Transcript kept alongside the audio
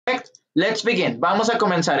Let's begin. Vamos a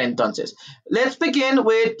comenzar entonces. Let's begin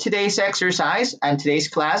with today's exercise and today's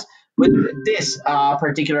class with this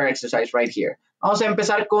particular exercise right here. Vamos a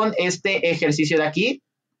empezar con este ejercicio de aquí,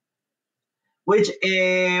 which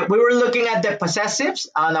we were looking at the possessives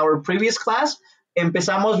on our previous class.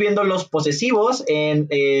 Empezamos viendo los posesivos en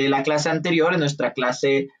la clase anterior, en nuestra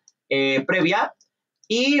clase previa.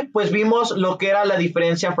 Y pues vimos lo que era la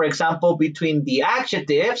diferencia, for example, between the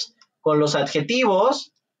adjectives, con los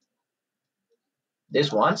adjetivos.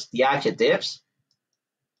 This ones, the adjectives.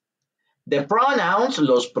 The pronouns,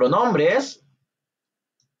 los pronombres.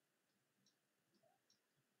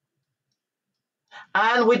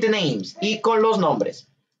 And with the names, y con los nombres.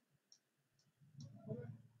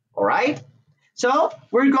 All right? So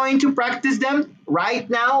we're going to practice them right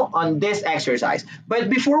now on this exercise. But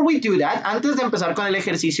before we do that, antes de empezar con el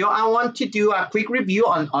ejercicio, I want to do a quick review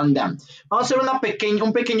on them. Vamos a hacer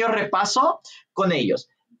un pequeño repaso con ellos.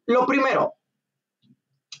 Lo primero.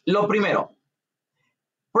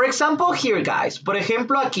 For example, here, guys. Por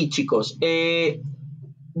ejemplo, aquí, chicos. The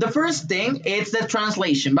first thing is the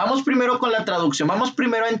translation. Vamos primero con la traducción. Vamos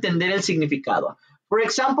primero a entender el significado. For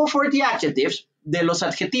example, for the adjectives, de los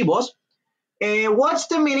adjetivos, what's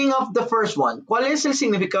the meaning of the first one? ¿Cuál es el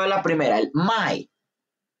significado de la primera? El my.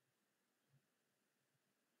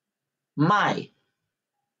 My.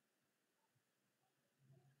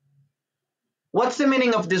 What's the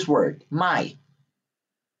meaning of this word? My.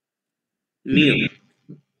 Mío.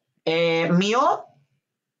 Mío.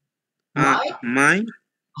 My. My.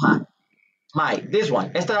 My. This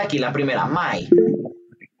one. Esta de aquí, la primera. My.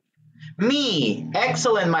 Me.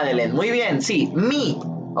 Excellent, Madeleine. Muy bien. Sí. Me.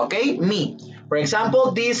 Ok. Me. For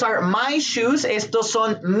example, these are my shoes. Estos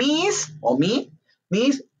son mis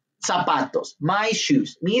zapatos. My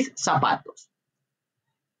shoes. Mis zapatos.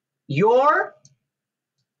 Your.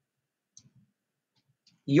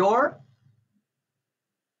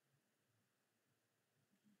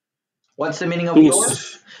 What's the meaning of Tus.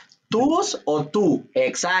 yours? Tus o tú.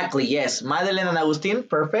 Exactly, yes. Madeleine and Agustin,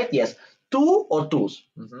 perfect, yes. Tú o tus.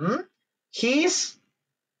 His.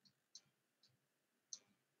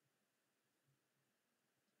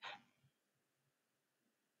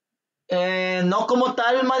 No como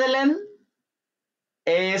tal, Madeleine.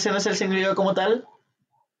 Ese no es el significado como tal.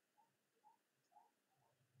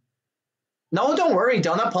 No, don't worry,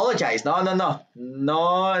 don't apologize.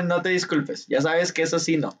 No te disculpes. Ya sabes que eso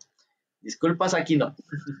sí no. Disculpas aquí no.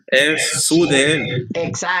 Es su de él.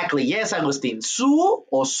 Exactly, yes, Agustín. Su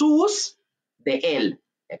o sus de él.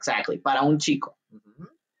 Exactly, para un chico.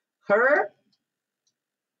 Her.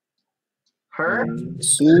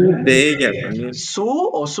 Su de ella también. Su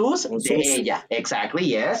o sus de ella. Exactly,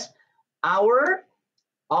 yes. Our.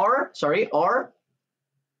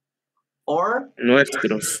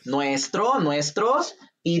 Nuestros. Nuestros.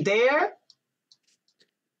 Y their.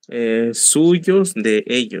 Suyos de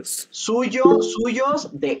ellos. Suyos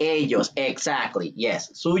de ellos. Exactly,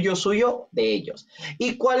 yes. Suyo de ellos.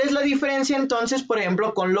 ¿Y cuál es la diferencia entonces, por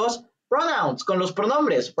ejemplo, con los pronouns, con los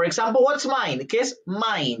pronombres? For example, what's mine? ¿Qué es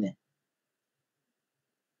mine?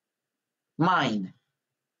 Mine.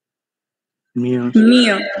 Míos.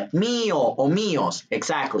 Mío o míos,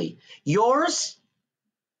 exactly. Yours.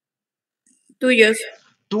 Tuyos.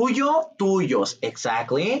 Tuyos,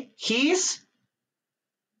 exactly. His.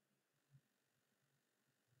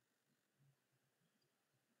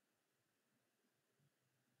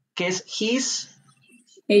 ¿Qué es his?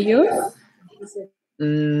 Ellos.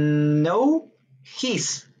 No,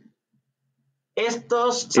 his.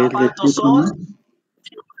 Estos zapatos son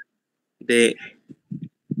de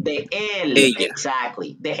él. Ella.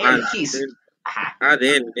 Exactly. De él, his. Ajá.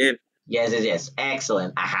 De él. Yes.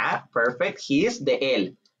 Excellent. Ajá. Perfect. His, de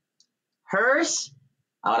él. Hers.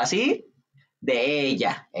 Ahora sí. De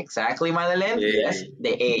ella. Exactly, Madeleine. Yes.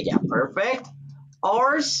 De ella. Perfect.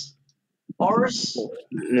 Ours.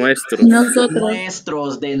 Nuestros.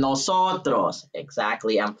 Nuestros, de nosotros.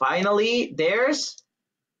 Exactly. And finally, theirs.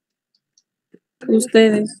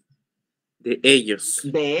 Ustedes. De ellos.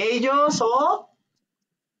 De ellos o.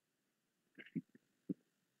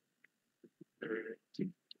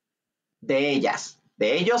 De ellas.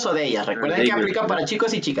 De ellos o de ellas. Recuerden que aplica para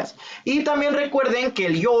chicos y chicas. Y también recuerden que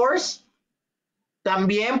el yours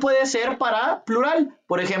también puede ser para plural.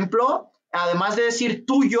 Por ejemplo, además de decir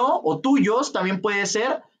tuyo o tuyos, también puede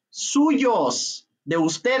ser suyos, de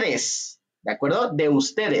ustedes. ¿De acuerdo? De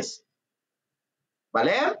ustedes.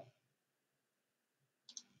 ¿Vale?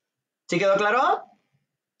 ¿Sí quedó claro?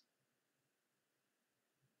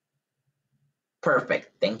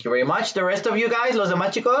 Perfect. Thank you very much. The rest of you guys, los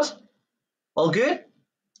demás chicos, all good?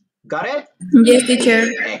 Got it? Yes, teacher.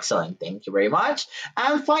 Excellent. Thank you very much.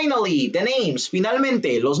 And finally, the names.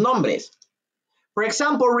 Finalmente, los nombres. For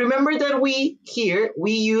example, remember that we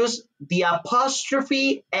use the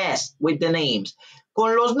apostrophe S with the names.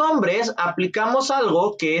 Con los nombres aplicamos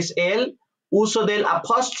algo que es el uso del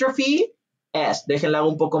apostrophe S. Déjenle hago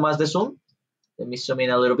un poco más de zoom. Let me zoom in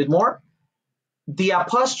a little bit more. The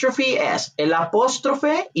apostrophe S, el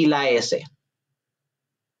apóstrofe y la S.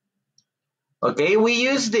 Okay, we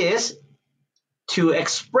use this to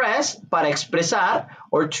express, para expresar,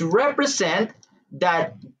 or to represent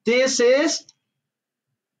that this is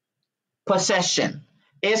possession.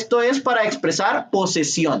 Esto es para expresar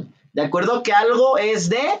posesión. De acuerdo que algo es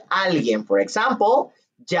de alguien. For example,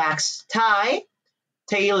 Jack's tie,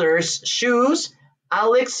 Taylor's shoes,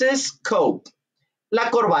 Alex's coat.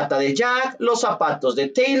 La corbata de Jack, los zapatos de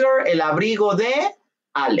Taylor, el abrigo de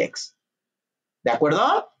Alex. ¿De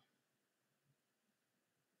acuerdo?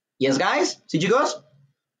 Yes, guys? ¿Sí, chicos?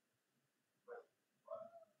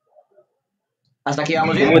 ¿Hasta aquí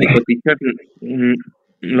vamos bien? ¿Cómo dijo, teacher?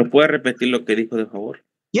 ¿No puede repetir lo que dijo, de favor?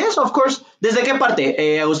 Yes, of course. ¿Desde qué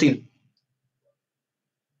parte, Agustín?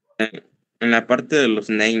 En la parte de los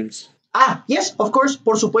names. Ah, yes, of course,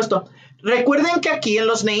 por supuesto. Recuerden que aquí en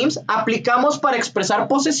los names aplicamos para expresar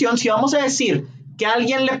posesión. Si vamos a decir que a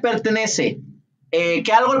alguien le pertenece,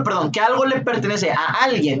 que algo le pertenece a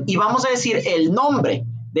alguien y vamos a decir el nombre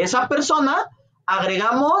de esa persona,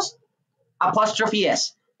 agregamos apostrophe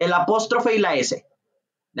S, el apóstrofe y la S.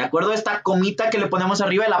 ¿De acuerdo? Esta comita que le ponemos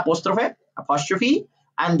arriba, el apóstrofe, apostrophe,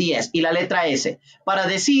 and the S, y la letra S, para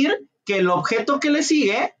decir que el objeto que le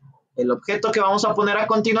sigue, el objeto que vamos a poner a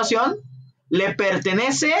continuación, le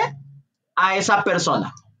pertenece a esa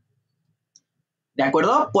persona. ¿De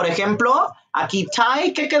acuerdo? Por ejemplo, aquí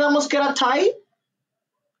tie, ¿qué quedamos que era tie?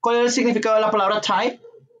 ¿Cuál es el significado de la palabra tie?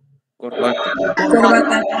 Corbata.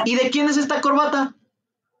 Corbata. ¿Y de quién es esta corbata?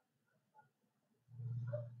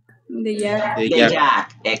 De Jack. De De Jack.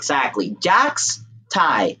 Jack, exactly. Jack's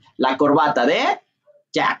tie, la corbata de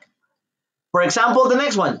Jack. For example, the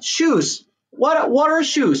next one, shoes. What are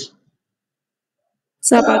shoes?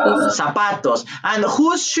 Zapatos. Zapatos. And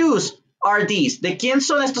whose shoes are these? ¿De quién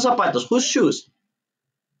son estos zapatos? Whose shoes?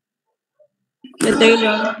 De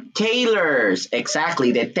Taylor. Taylor's,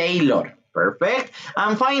 exactly, de Taylor. Perfect.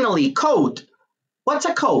 And finally, coat. What's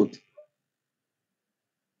a coat?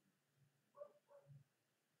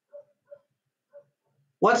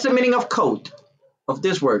 What's the meaning of coat? Of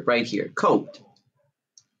this word right here, coat.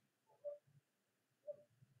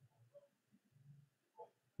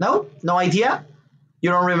 No? No idea?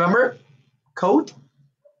 You don't remember? Coat?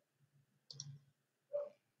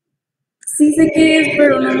 Sí sé qué es,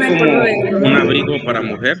 pero no me acuerdo de ¿Un abrigo para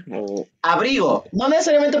mujer? O... Abrigo. No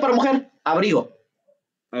necesariamente para mujer. Abrigo.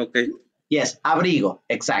 Ok. Yes, abrigo.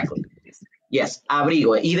 Exactly. Yes,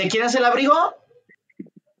 abrigo. ¿Y de quién es el abrigo?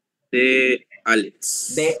 De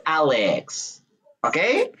Alex. De Alex. ¿Ok?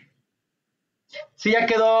 ¿Sí ya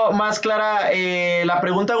quedó más clara la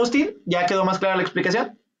pregunta, Agustín? ¿Ya quedó más clara la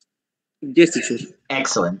explicación? Yes, teacher.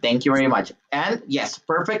 Excellent. Thank you very much. And yes,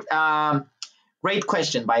 perfect. Great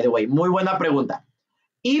question, by the way. Muy buena pregunta.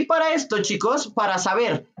 Y para esto, chicos, para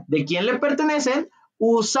saber de quién le pertenecen,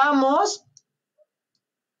 usamos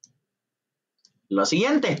lo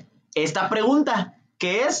siguiente. Esta pregunta,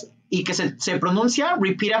 que es, y que se pronuncia,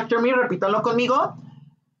 repeat after me, repítalo conmigo,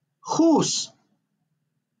 whose.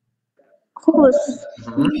 Whose.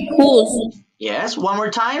 Whose. Yes, one more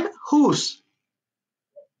time, whose.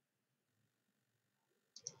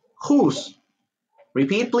 Whose.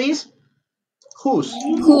 Repeat, please. Whose.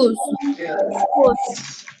 Whose.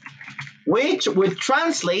 Whose. Which would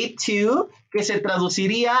translate to, que se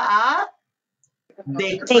traduciría a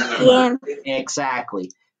de ¿De quién? Exactly.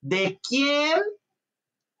 ¿De quién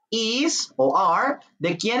is o are?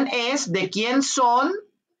 ¿De quién es? ¿De quién son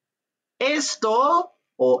esto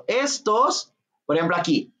o estos? Por ejemplo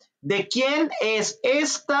aquí. ¿De quién es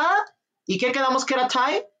esta? ¿Y qué quedamos que era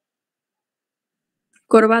tie?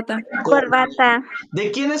 Corbata. Corbata.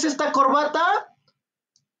 ¿De quién es esta corbata?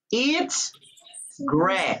 It's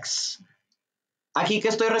Greg's. ¿Aquí qué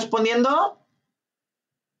estoy respondiendo?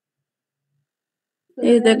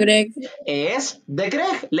 Es de Greg. Es de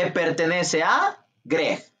Greg. Le pertenece a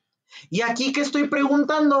Greg. Y aquí que estoy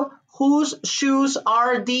preguntando, whose shoes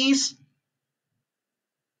are these?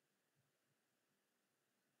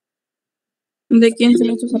 ¿De quién son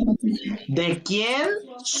estos zapatos? ¿De quién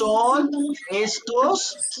son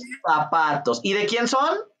estos zapatos? ¿Y de quién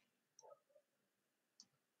son?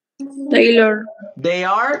 Taylor. They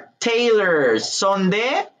are Taylor's. Son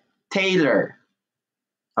de Taylor.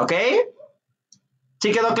 ¿Ok?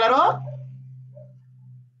 ¿Sí quedó claro?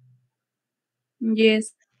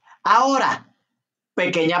 Yes. Ahora,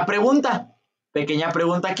 pequeña pregunta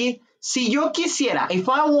aquí. Si yo quisiera, if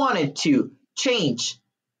I wanted to change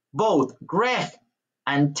both Greg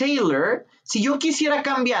and Taylor, si yo quisiera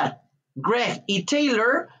cambiar Greg y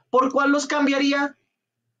Taylor, ¿por cuál los cambiaría?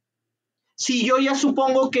 Si yo ya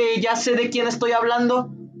supongo que ya sé de quién estoy hablando.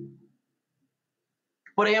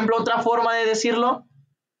 Por ejemplo, otra forma de decirlo,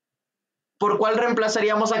 ¿por cuál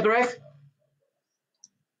reemplazaríamos a Greg?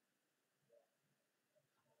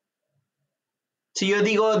 Si yo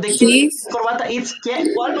digo, ¿de quién es His. la corbata? It's,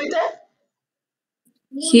 ¿quién? ¿Cuál, Maite?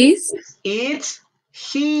 His. It's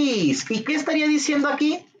his. ¿Y qué estaría diciendo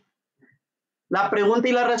aquí? La pregunta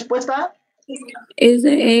y la respuesta. Es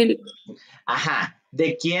de él. Ajá.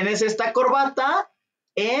 ¿De quién es esta corbata?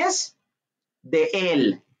 Es de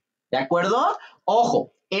él. ¿De acuerdo?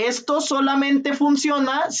 Ojo, esto solamente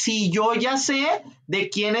funciona si yo ya sé de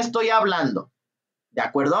quién estoy hablando. ¿De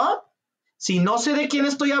acuerdo? Si no sé de quién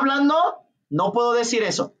estoy hablando, no puedo decir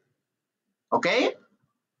eso. ¿Ok?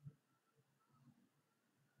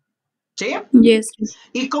 ¿Sí? Yes.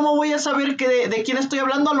 ¿Y cómo voy a saber que de quién estoy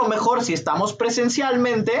hablando? A lo mejor si estamos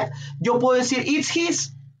presencialmente, yo puedo decir, it's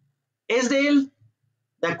his, es de él.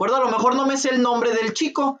 ¿De acuerdo? A lo mejor no me sé el nombre del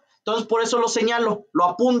chico, entonces por eso lo señalo, lo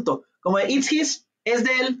apunto. Como de, it's his, es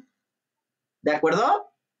de él. ¿De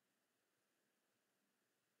acuerdo?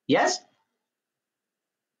 Yes?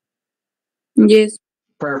 Yes.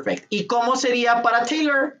 Perfect. ¿Y cómo sería para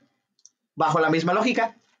Taylor? Bajo la misma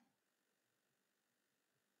lógica.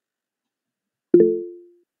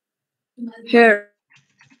 Her.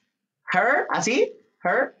 Her, ¿así?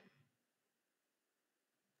 Her.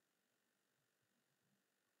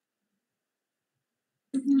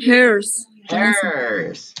 Hers.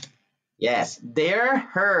 Hers. Yes, they're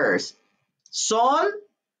hers. Son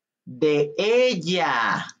de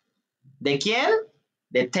ella. ¿De quién?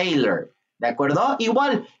 De Taylor. ¿De acuerdo?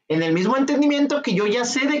 Igual, en el mismo entendimiento que yo ya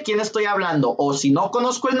sé de quién estoy hablando, o si no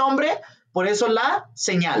conozco el nombre, por eso la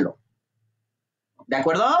señalo. ¿De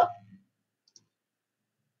acuerdo?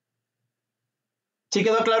 ¿Sí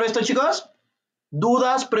quedó claro esto, chicos?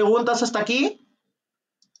 ¿Dudas, preguntas hasta aquí?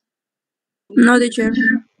 No, teacher.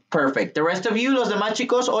 Perfect. The rest of you, los demás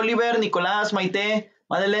chicos, Oliver, Nicolás, Maite,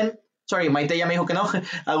 Madeleine. Sorry, Maite ya me dijo que no.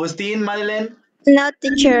 Agustín, Madeleine. No,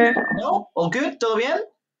 teacher. ¿No? ¿All good? ¿Todo bien?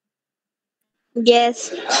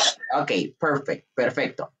 Yes. Ok, perfect.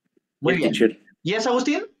 Perfecto. Muy Yes, bien. teacher. ¿Yes,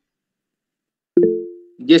 Agustín?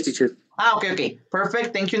 Yes, teacher. Ah, okay.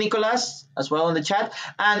 Perfect. Thank you, Nicolas, as well in the chat.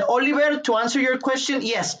 And Oliver, to answer your question,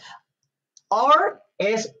 yes. Our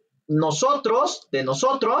es nosotros, de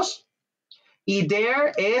nosotros, y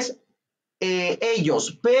there es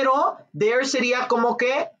ellos, pero there sería como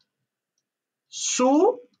que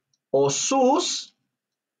su o sus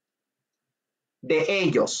de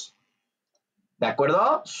ellos. ¿De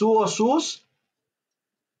acuerdo? Su o sus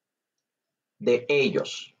de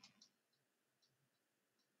ellos.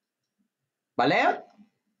 ¿Vale?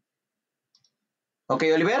 Ok,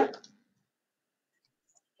 Oliver.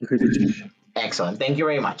 Okay, teacher. Excellent. Thank you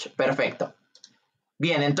very much. Perfecto.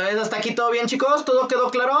 Bien, entonces hasta aquí todo bien, chicos. ¿Todo quedó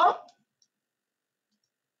claro?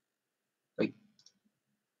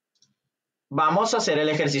 Vamos a hacer el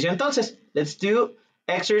ejercicio entonces. Let's do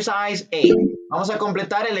exercise A. Vamos a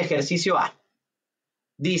completar el ejercicio A.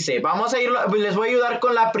 Dice, vamos a ir, les voy a ayudar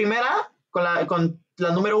con la primera, con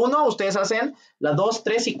la número 1. Ustedes hacen la 2,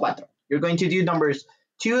 3 y 4. You're going to do numbers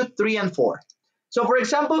 2, 3, and 4. So, for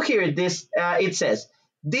example, here, this it says,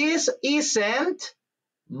 this isn't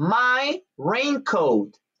my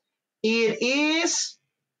raincoat. It is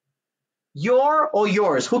your or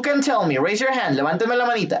yours. Who can tell me? Raise your hand. Levánteme la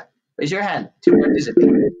manita. Raise your hand to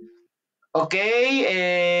participate.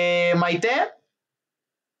 Okay, Maite?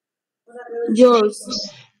 Yours.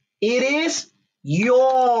 It is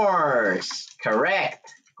yours.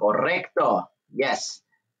 Correct. Correcto. Yes.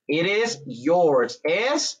 It is yours.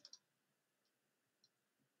 It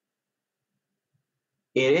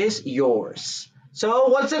is yours. So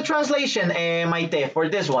what's the translation, Maite, for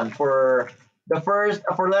this one? For the first,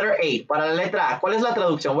 for letter A. Para la letra A. ¿Cuál es la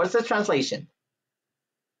traducción? What's the translation?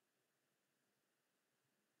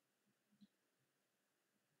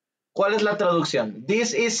 ¿Cuál es la traducción?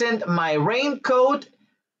 This isn't my raincoat.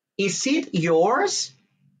 Is it yours?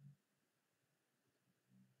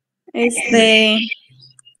 Este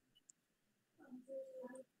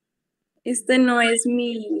no es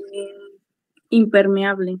mi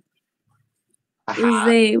impermeable. Ajá. Es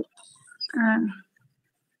de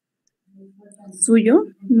suyo,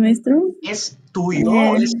 nuestro. ¿Es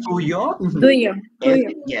tuyo? ¿Es tuyo? Tuyo.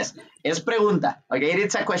 Yes. Es pregunta. Ok,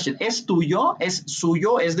 it's a question. ¿Es tuyo? ¿Es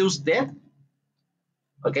suyo? ¿Es de usted?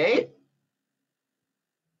 Ok.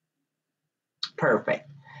 Perfect.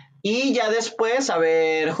 Y ya después, a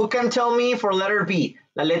ver, who can tell me for letter B?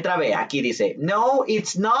 La letra B, aquí dice, no,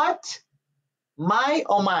 it's not my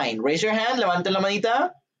or mine. Raise your hand, levanten la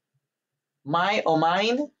manita. My or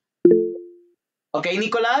mine. Okay,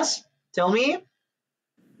 Nicolás, tell me.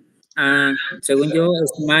 Según yo,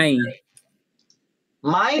 es mine.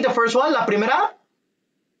 Mine, the first one, la primera.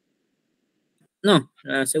 No,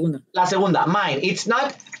 la segunda. La segunda, mine. It's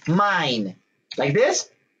not mine. Like this.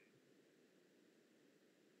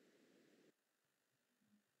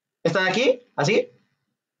 ¿Están aquí? ¿Así?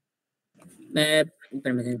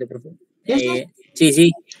 Permíteme, por favor. Yes, yes.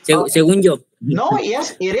 Sí, según yo. No,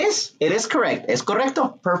 yes, it is. It is correct. Es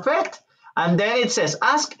correcto. Perfect. And then it says,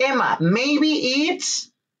 ask Emma. Maybe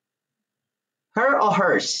it's her or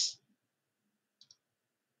hers.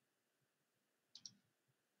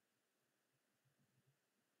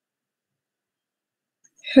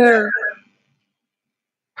 Her.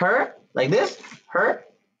 Her, like this. Her.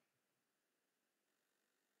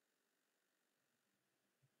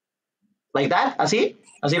 Like that. ¿Así?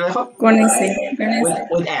 ¿Así lo dejo? Con S. Con S.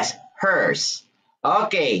 With S. Hers.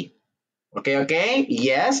 Okay. Okay.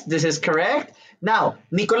 Yes, this is correct. Now,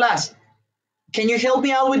 Nicolás, can you help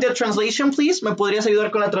me out with the translation, please? ¿Me podrías ayudar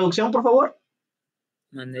con la traducción, por favor?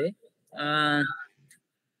 Mandé.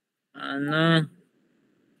 No.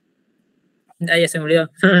 Ya se me olvidó.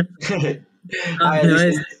 A ver, no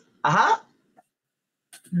dice, es. ajá.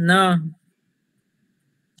 No.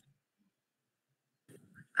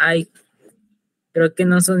 Ay, creo que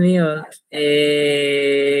no son míos.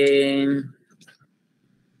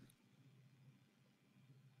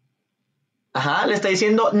 Ajá, le está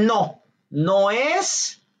diciendo no. No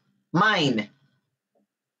es mine.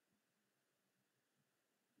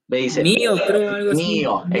 Le dice Mío, creo, algo así.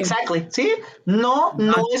 mío. Mío. Exactly. ¿Sí? No,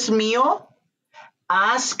 no es mío.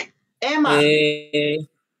 Ask Emma. Ay,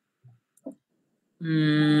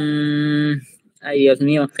 Dios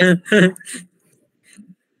mío.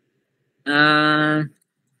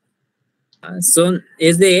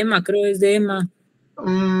 Es de Emma, creo, es de Emma.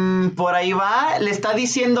 Por ahí va, le está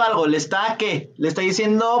diciendo algo. ¿Le está qué? Le está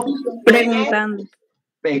diciendo Preguntando.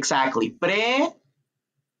 Exactly.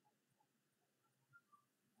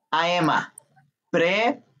 A Emma.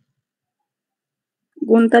 Pregúntale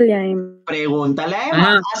a Emma. Pregúntale a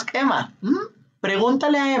Emma. Ajá. Ask Emma.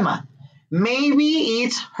 Pregúntale a Emma. Maybe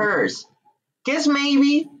it's hers. ¿Qué es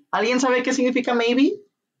maybe? ¿Alguien sabe qué significa maybe?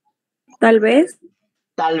 Tal vez.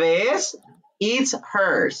 Tal vez it's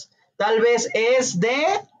hers. Tal vez es de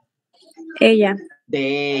Ella.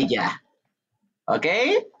 ella. ¿Ok?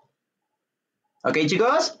 ¿Ok,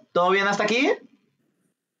 chicos? ¿Todo bien hasta aquí?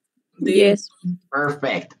 Yes.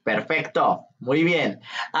 Perfecto. Muy bien.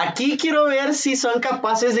 Aquí quiero ver si son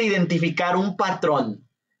capaces de identificar un patrón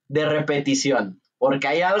de repetición, porque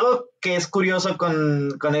hay algo que es curioso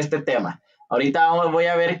con este tema. Ahorita voy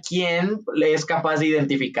a ver quién es capaz de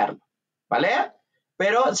identificarlo, ¿vale?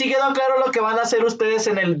 Pero sí quedó claro lo que van a hacer ustedes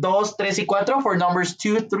en el 2, 3 y 4 for numbers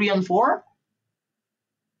 2, 3 and 4.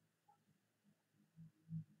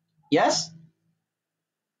 Yes?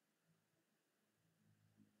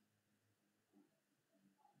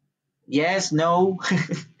 Yes, no.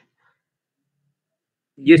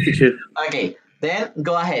 Yes, teacher. Okay, then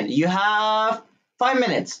go ahead. You have 5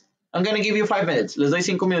 minutes. I'm going to give you 5 minutes. Les doy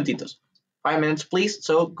 5 minutitos. 5 minutes, please.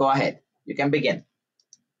 So go ahead. You can begin.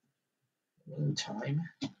 Meantime.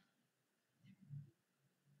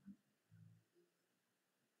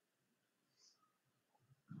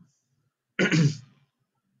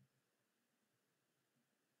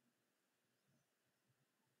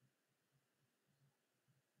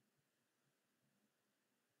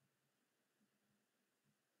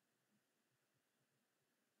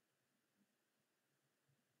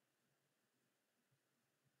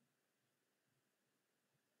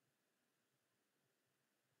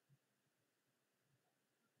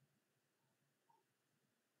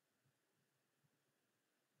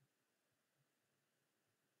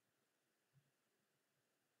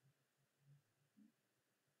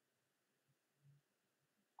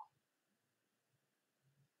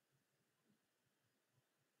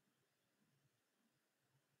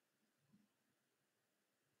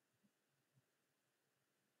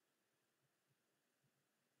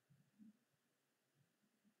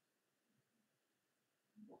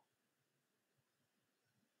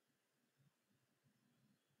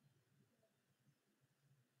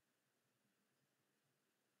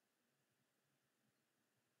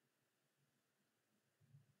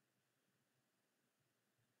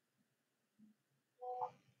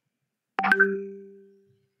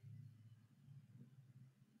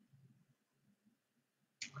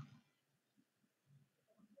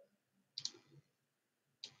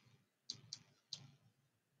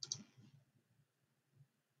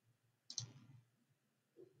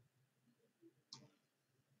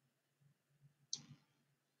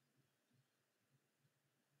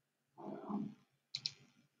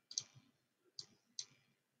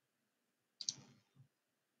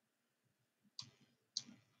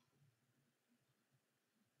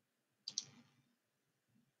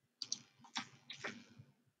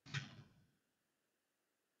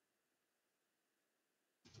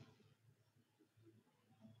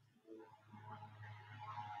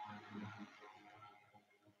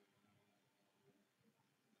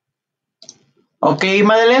 Okay,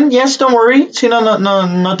 Madeleine, yes, don't worry. Si no,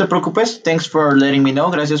 no te preocupes. Thanks for letting me know.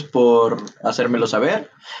 Gracias por hacérmelo saber.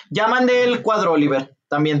 Llaman del cuadro, Oliver,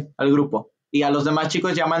 también al grupo. Y a los demás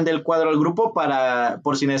chicos llaman del cuadro al grupo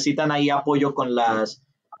por si necesitan ahí apoyo con los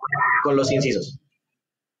incisos.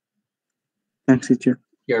 Thanks, teacher.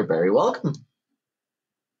 You're very welcome.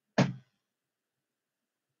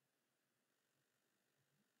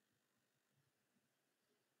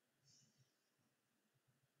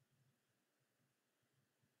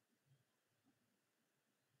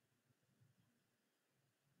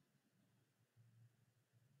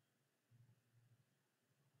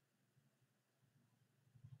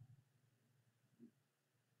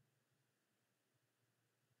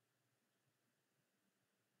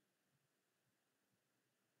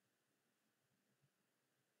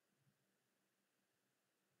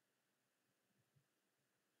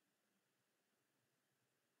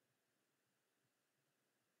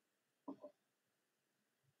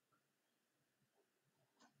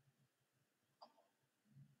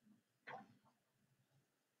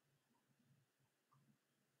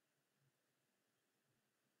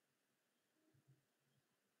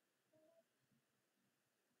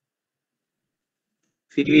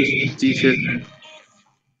 Finish, teacher.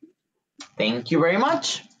 Thank you very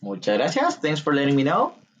much. Muchas gracias. Thanks for letting me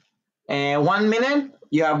know. 1 minute.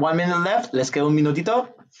 You have 1 minute left. Les queda un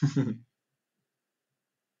minutito.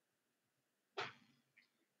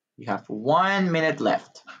 You have 1 minute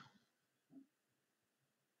left.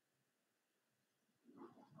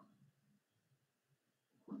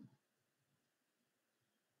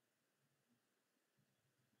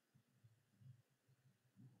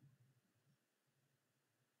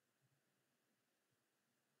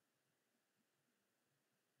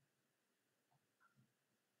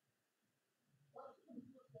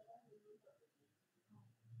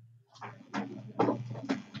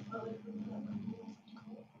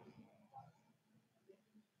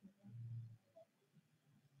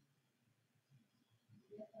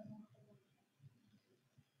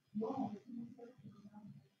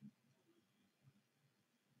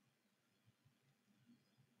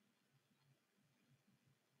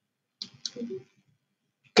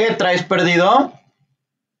 ¿Qué traes perdido?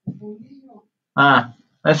 Ah,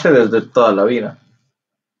 ese desde toda la vida.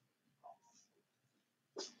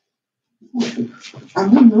 ¡A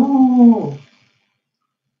mí no!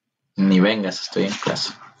 Ni vengas, estoy en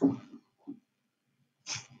clase.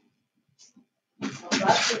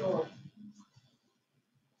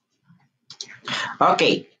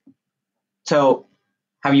 Okay. So,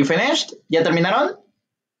 have you finished? ¿Ya terminaron?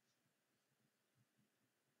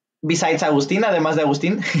 Besides Agustín, además de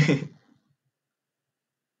Agustín.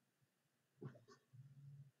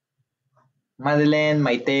 Madeleine,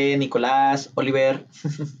 Maite, Nicolás, Oliver.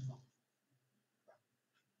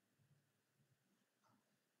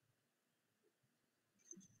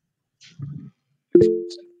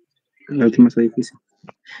 La última está difícil.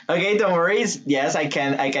 Okay, don't worry. Yes, I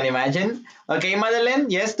can imagine. Okay,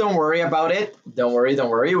 Madeleine, yes, don't worry about it. Don't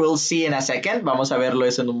worry. We'll see in a second. Vamos a verlo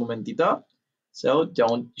eso en un momentito. So,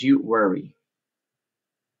 don't you worry.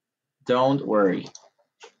 Don't worry.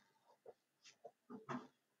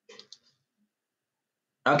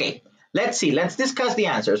 Okay, let's see. Let's discuss the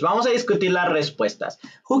answers. Vamos a discutir las respuestas.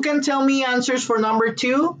 Who can tell me answers for number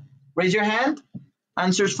 2? Raise your hand.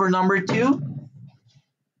 Answers for number 2.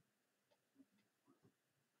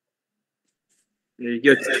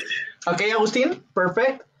 Yo. Okay, Agustin,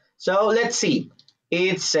 perfect. So let's see.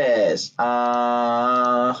 It says,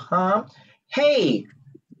 hey,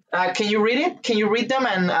 can you read it? Can you read them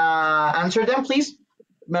and answer them, please?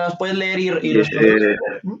 ¿Me las puedes leer y responder?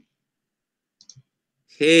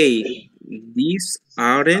 Hey, these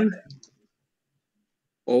aren't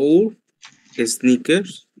all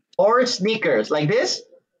sneakers. Or sneakers, like this?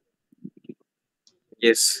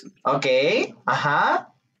 Yes. Okay,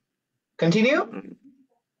 Continue.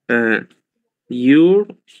 Your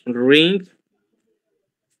ring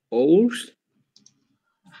owls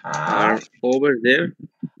are over there.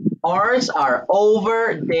 Ours are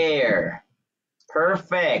over there.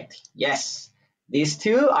 Perfect. Yes, these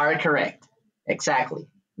two are correct. Exactly.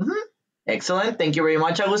 Excellent. Thank you very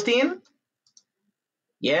much, Agustin.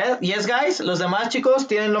 Yeah, yes, guys. Los demás chicos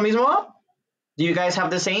tienen lo mismo? Do you guys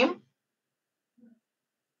have the same?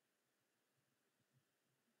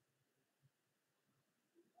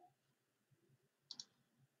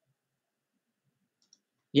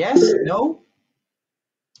 Yes? No?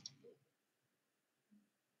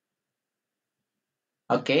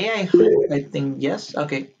 Okay, I think yes.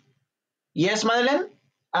 Okay. Yes, Madeleine?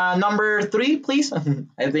 Number 3, please.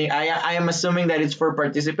 I think I am assuming that it's for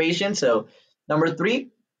participation. So number 3.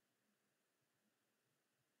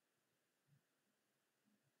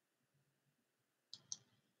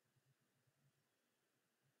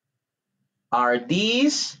 Are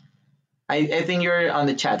these... I think you're on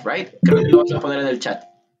the chat, right? Creo que lo vamos a poner en el chat.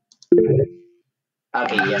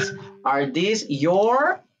 Okay, yes. Are these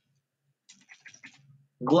your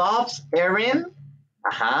gloves, Erin?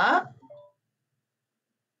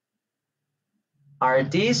 Are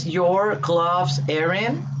these your gloves,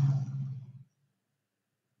 Erin?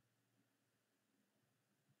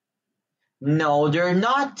 No, they're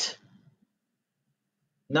not.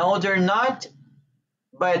 No, they're not.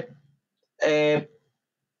 But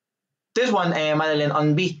this one, Madeline,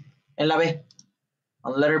 on B, en la B,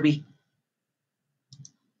 on letter B.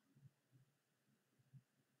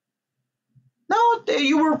 No,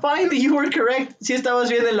 you were fine. You were correct. Sí estabas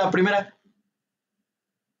bien en la primera.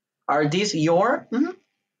 Are these your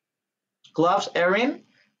gloves, Erin?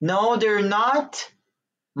 No, they're not.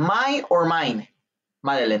 My or mine,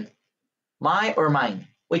 Madeline? My or mine?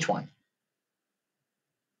 Which one?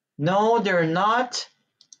 No, they're not.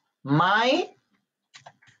 My.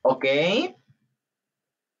 Okay.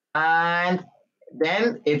 And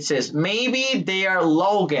then it says, maybe they are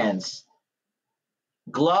Logan's.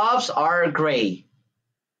 Gloves are gray.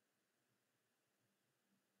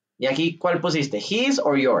 Y aquí, ¿cuál pusiste? His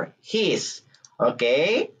or your? His.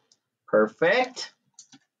 Okay. Perfect.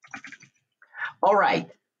 All right.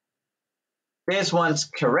 This one's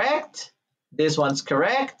correct. This one's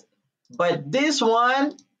correct. But this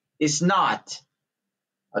one is not.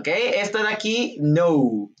 Okay. Esta de aquí,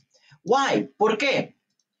 no. Why? ¿Por qué?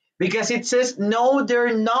 Because it says, no,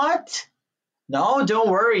 they're not. No, don't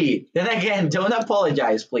worry. Then again, don't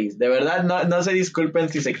apologize, please. De verdad, no se disculpen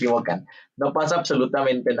si se equivocan. No pasa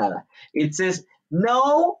absolutamente nada. It says,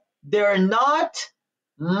 no, they're not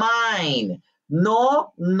mine.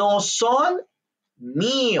 No, no son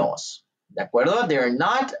míos. ¿De acuerdo? They're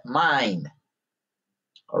not mine.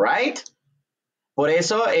 All right? Por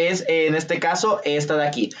eso es, en este caso, esta de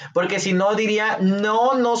aquí. Porque si no, diría,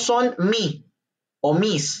 no, no son mí o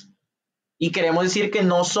mis. Y queremos decir que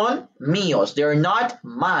no son míos. They're not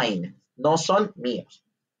mine. No son míos.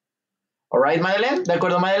 All right, Madeleine? ¿De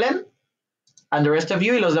acuerdo, Madeleine? And the rest of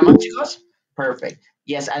you y los demás chicos? Perfect.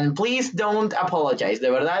 Yes, and please don't apologize. De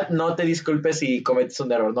verdad, no te disculpes si cometes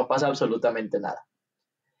un error. No pasa absolutamente nada.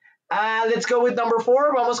 Let's go with number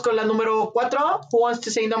 4. Vamos con la número 4. Who wants to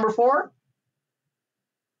say number 4?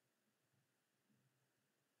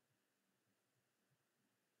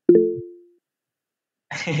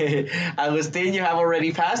 Agustin, you have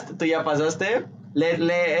already passed. Tú ya pasaste.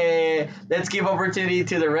 Let's give opportunity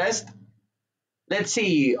to the rest. Let's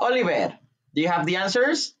see. Oliver, do you have the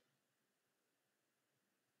answers?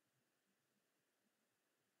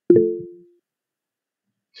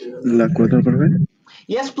 La 4, profe.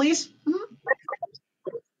 Yes, please.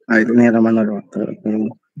 Ahí tenía la mano levantada, perdón.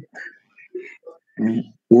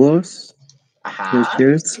 Was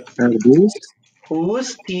t-shirts are these?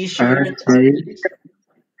 Whose t-shirts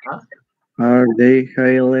Are they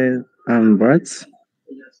highlighted and brats?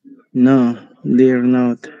 No, they're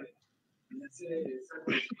not.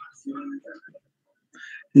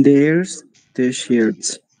 There's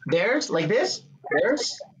t-shirts. Theirs, like this?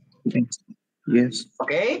 Theirs? Yes.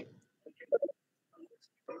 Okay.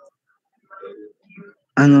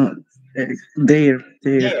 No, there.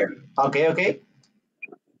 There. Okay.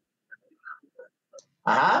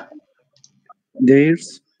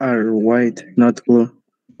 Theirs are white, not blue.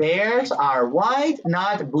 Theirs are white,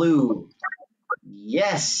 not blue.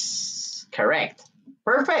 Yes, correct.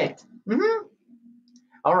 Perfect.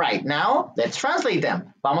 All right, now let's translate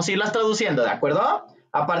them. Vamos a irlas traduciendo, ¿de acuerdo?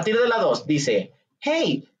 A partir de la 2 dice,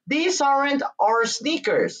 hey, these aren't our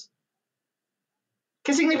sneakers.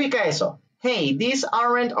 ¿Qué significa eso? Hey, these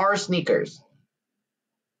aren't our sneakers.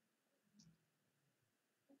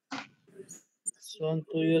 ¿Son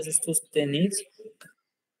tuyos estos tenis?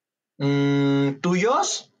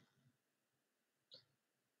 ¿Tuyos?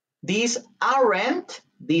 These aren't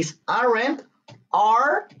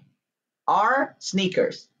our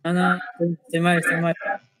sneakers. No, estoy mal.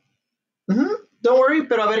 Don't worry,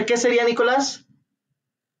 pero a ver, ¿qué sería, Nicolás?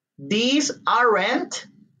 These aren't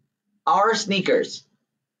our sneakers.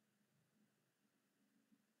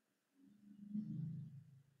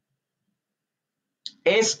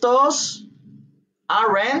 Estos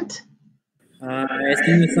aren't.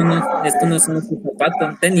 Estos no son nuestros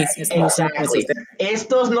zapatos, tenis.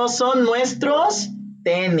 Estos no son nuestros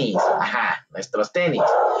tenis. Ajá, nuestros tenis.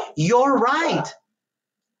 You're right.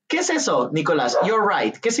 ¿Qué es eso, Nicolás? You're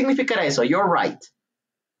right. ¿Qué significará eso? You're right.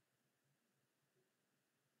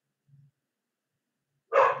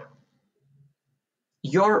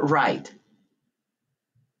 You're right.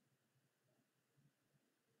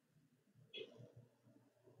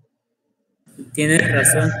 Tienes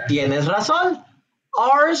razón. Tienes razón.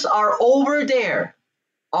 Ours are over there.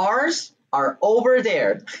 Ours are over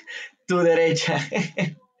there. Tu derecha.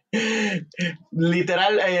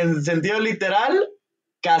 Literal, en sentido literal,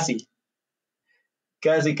 casi.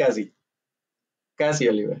 Casi, casi. Casi,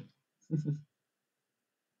 Oliver.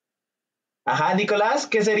 Ajá, Nicolás,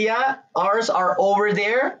 ¿qué sería? Ours are over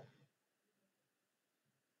there.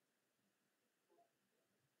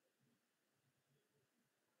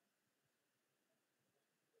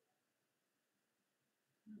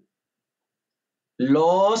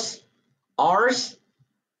 Los, ours,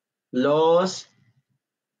 los.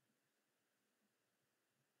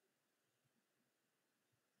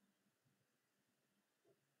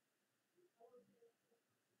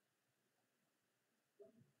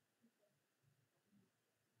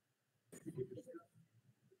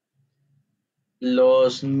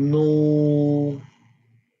 Los nu.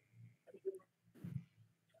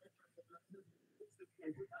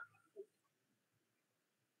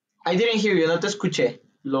 I didn't hear you, no te escuché.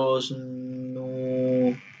 Los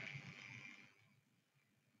nu.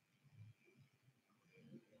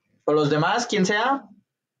 O los demás, quien sea.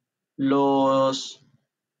 Los.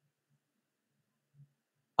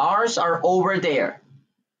 Ours are over there.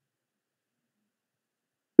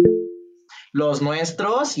 Los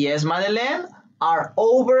nuestros, yes, Madeleine, are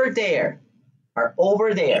over there. Are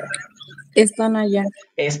over there. Están allá.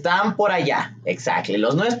 Están por allá. Exactly.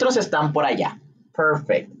 Los nuestros están por allá.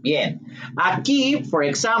 Perfect. Bien. Aquí, por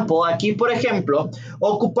ejemplo,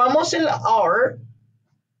 ocupamos el are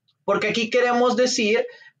porque aquí queremos decir,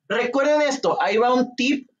 recuerden esto, ahí va un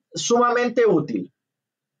tip sumamente útil.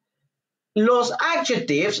 Los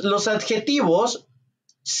adjectives, los adjetivos,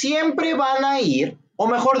 siempre van a ir, o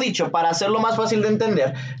mejor dicho, para hacerlo más fácil de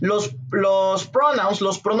entender, los pronouns,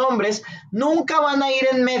 los pronombres, nunca van a ir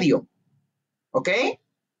en medio. ¿Ok?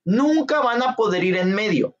 Nunca van a poder ir en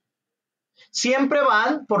medio. Siempre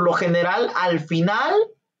van, por lo general, al final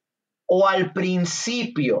o al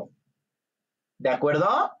principio. ¿De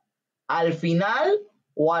acuerdo? Al final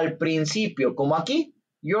o al principio, como aquí.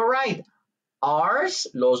 You're right. Ours,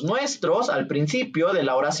 los nuestros, al principio de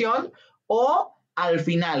la oración o al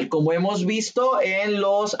final, como hemos visto en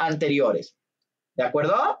los anteriores. ¿De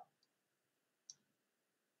acuerdo?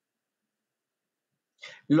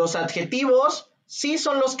 Los adjetivos sí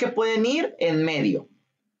son los que pueden ir en medio.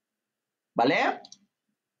 ¿Vale?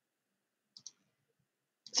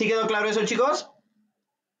 ¿Sí quedó claro eso, chicos?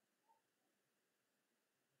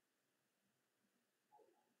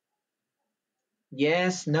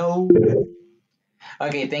 Yes, no.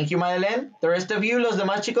 Okay, thank you, Madeleine. The rest of you, los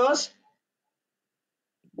demás chicos?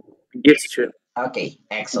 Yes, teacher. Okay,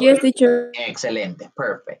 excellent. Yes, teacher. Excelente,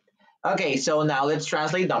 perfect. Okay, so now let's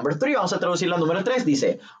translate number 3. Vamos a traducir la número 3.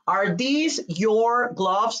 Dice, are these your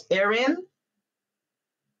gloves, Erin?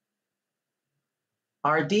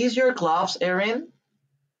 Are these your gloves, Erin?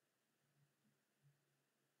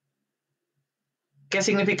 ¿Qué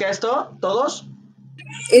significa esto? ¿Todos?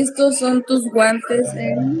 ¿Estos son tus guantes,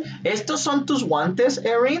 Erin? ¿Estos son tus guantes,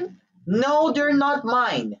 Erin? No, they're not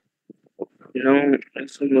mine. No,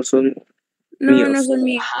 esos no son No, míos. no son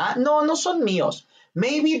míos. Ajá, no, no son míos.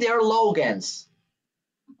 Maybe they're Logan's.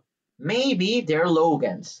 Maybe they're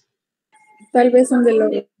Logan's. Tal vez son de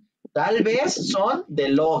Logan. Tal vez son de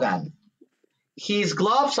Logan. His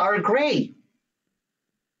gloves are gray.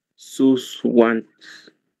 Sus guantes.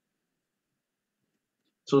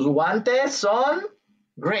 Sus guantes son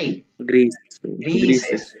gray.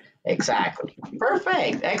 Grises. Exactly.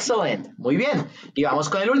 Perfect. Excellent. Muy bien. Y vamos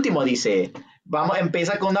con el último. Dice,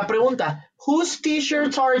 empieza con una pregunta. Whose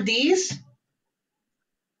t-shirts are these?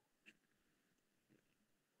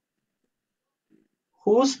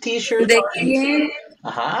 Whose t-shirts ¿De are quién? these?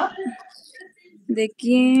 Ajá. ¿De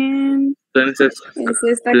quién Entonces, es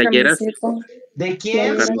esta playeras. camiseta? ¿De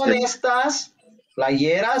quién Playeras. son estas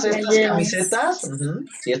playeras, estas Playeras. camisetas? Ujú.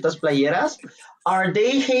 Sí, estas playeras. Are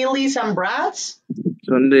they Hailey's and Brad's?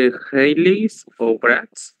 ¿Son de Hailey's o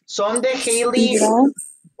Bratz? ¿Son de Hailey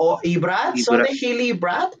y Brad? Y ¿Son Brad. de Hailey y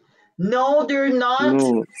Brad? No, they're not.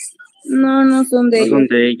 No, No, no son de no ellos. son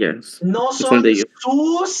de ellas. No Son son de ellos.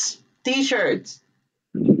 sus t-shirts.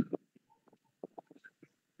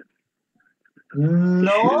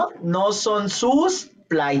 No, no son sus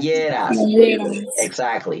playeras. Playeras.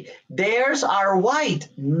 Exactly. Theirs are white,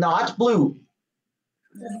 not blue.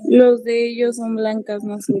 Los de ellos son blancas,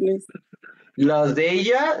 no azules. Las de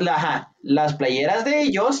ella, las playeras de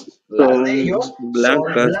ellos, Son son blancas, no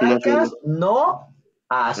blancas, azules. no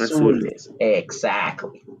azules.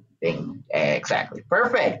 Exactly. Exactly.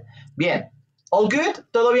 Perfect. Bien. All good?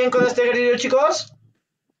 ¿Todo bien con este ejercicio, chicos?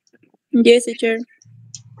 Yes, teacher.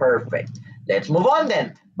 Perfect. Let's move on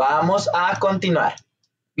then. Vamos a continuar.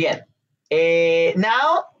 Bien.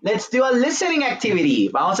 Now, let's do a listening activity.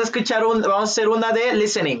 Vamos a hacer una de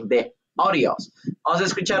listening, de audios. Vamos a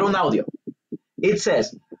escuchar un audio. It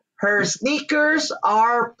says, her sneakers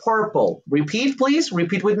are purple. Repeat, please.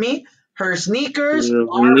 Repeat with me. Her sneakers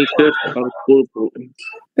are purple.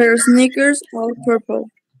 Her sneakers are purple.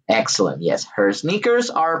 Excellent. Yes, her sneakers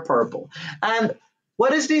are purple. And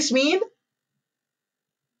what does this mean?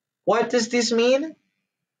 What does this mean?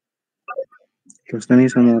 Los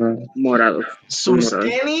tenis son morados. Morados. Sus Morados.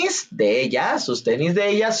 tenis de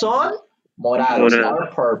ella son morados,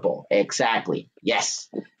 are purple. Exactly. Yes.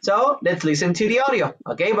 So let's listen to the audio.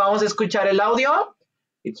 Okay, vamos a escuchar el audio.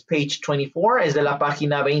 It's page 24. Es de la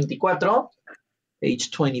página 24.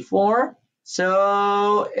 Page 24.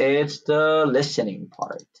 So it's the listening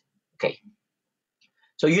part. Okay.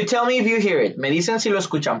 So you tell me if you hear it. Me dicen si lo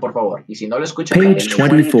escuchan, por favor. Y si no lo escuchan, Page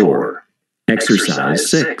 24. Exercise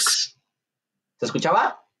 6. ¿Se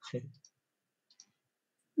escuchaba?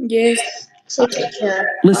 Yes.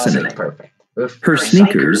 Listening. Okay, perfect. Her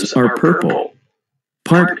sneakers are purple.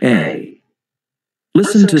 Part A.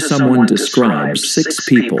 Listen to someone describe 6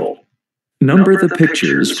 people. Number the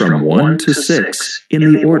pictures from 1 to 6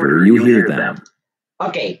 in the order you hear them.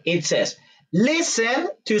 Okay, it says, listen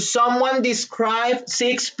to someone describe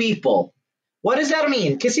 6 people. What does that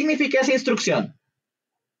mean? ¿Qué significa esa instrucción?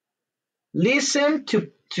 Listen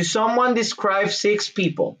to someone describe 6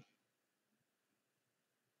 people.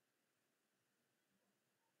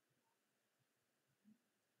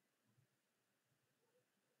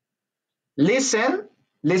 Listen.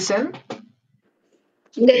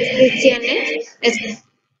 Descripciones.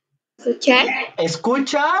 Escuchar.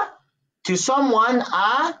 Escucha to someone,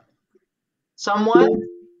 someone.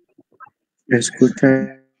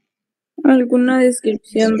 Escucha. ¿Alguna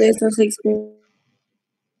descripción de esas 6 personas?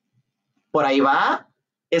 Por ahí va.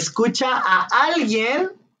 Escucha a alguien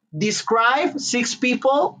describe 6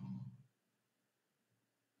 people.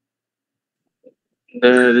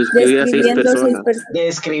 Describir a 6 Describiendo personas. 6 personas.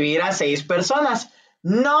 Describir a 6 personas.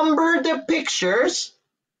 Number the pictures.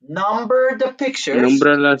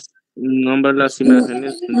 Nombra las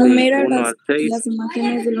imágenes Numera del 1 al 6 las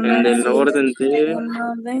imágenes del 1 en al el 6. orden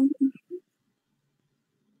de...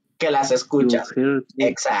 que las escuchas.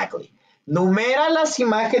 Exactly. Numera las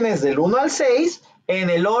imágenes del 1 al 6 en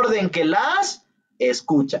el orden que las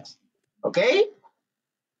escuchas. ¿Ok?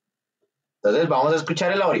 Entonces vamos a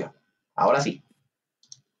escuchar el audio. Ahora sí.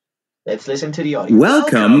 Let's listen to the audio.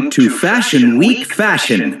 Welcome to Fashion Week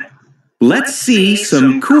Fashion. Let's see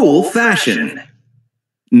some cool fashion.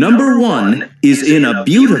 Number 1 is in a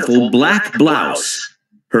beautiful black blouse.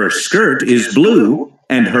 Her skirt is blue,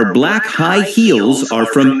 and her black high heels are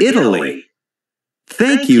from Italy.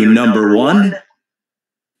 Thank you, number 1.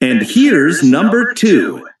 And here's number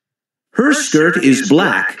 2. Her skirt is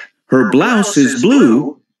black, her blouse is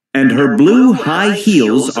blue, and her blue high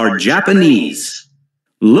heels are Japanese.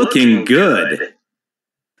 Looking good.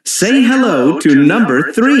 Say hello to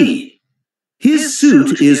number 3. His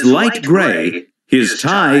suit is light gray, his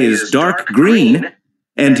tie is dark green,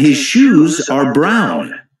 and his shoes are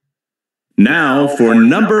brown. Now for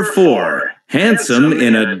number 4, handsome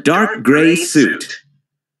in a dark gray suit.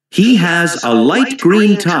 He has a light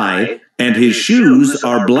green tie, and his shoes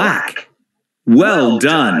are black. Well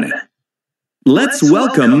done. Let's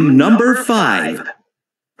welcome number 5.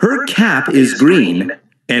 Her cap is green,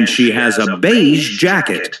 and she has a beige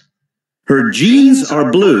jacket. Her jeans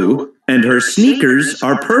are blue, and her sneakers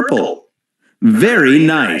are purple. Very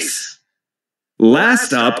nice.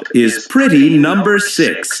 Last up is pretty number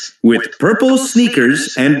 6, with purple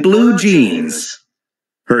sneakers and blue jeans.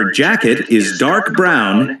 Her jacket is dark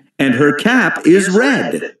brown, and her cap is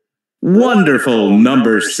red. Wonderful,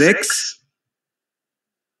 number 6.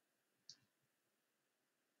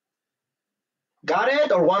 Got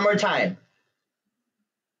it? Or one more time?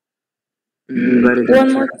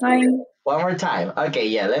 One more time. One more time. Okay,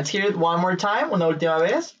 yeah, let's hear it one more time. Una última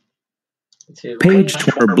vez. Page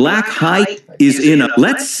 12. Black height is in a...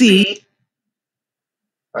 Let's see.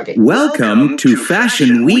 Okay. Welcome to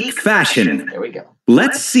Fashion Week Fashion. There we go.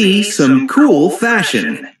 Let's see some cool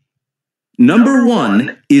fashion. Number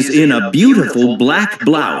 1 is in a beautiful black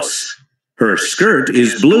blouse. Her skirt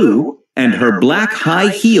is blue, and her black high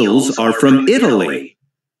heels are from Italy.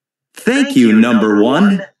 Thank you, number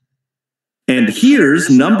 1. And here's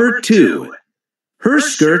number 2. Her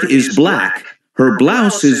skirt is black, her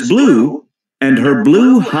blouse is blue, and her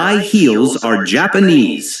blue high heels are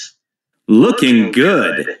Japanese. Looking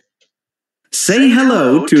good. Say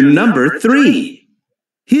hello to number 3.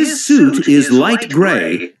 His suit is light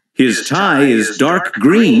gray, his tie is dark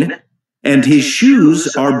green, and his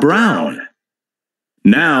shoes are brown.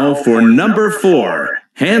 Now for number 4,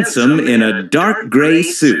 handsome in a dark gray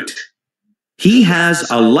suit. He has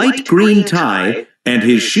a light green tie, and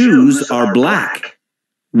his shoes are black.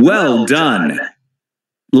 Well done.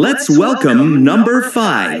 Let's welcome number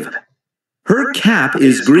 5. Her cap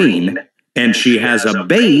is green, and she has a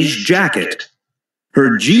beige jacket.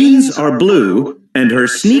 Her jeans are blue, and her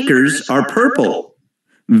sneakers are purple.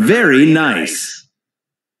 Very nice.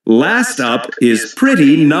 Last up is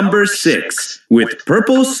pretty number 6, with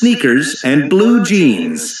purple sneakers and blue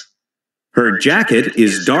jeans. Her jacket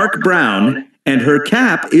is dark brown, and her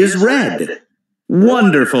cap is red.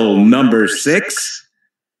 Wonderful, number 6.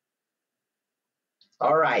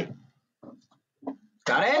 All right.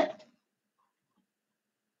 Got it?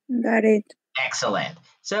 Got it. Excellent.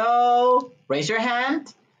 So, raise your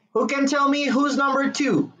hand. Who can tell me who's number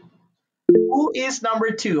 2? Who is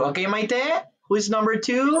number 2? Okay, Maite? Who is number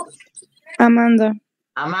 2? Amanda.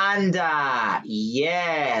 Amanda.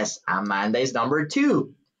 Yes, Amanda is number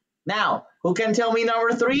 2. Now, who can tell me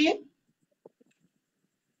number 3?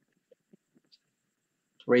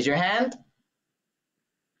 Raise your hand.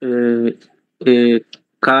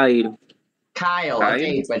 Kyle. Kyle.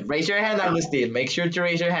 Okay, but raise your hand, Agustin. Make sure to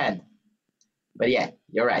raise your hand. But yeah,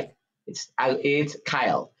 you're right. It's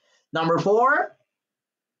Kyle. Number 4.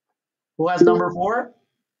 Who has number 4?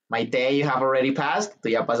 Maite, you have already passed. Tú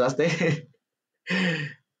ya pasaste.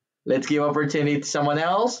 Let's give opportunity to someone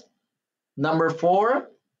else. Number 4.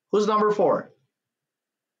 Who's number 4?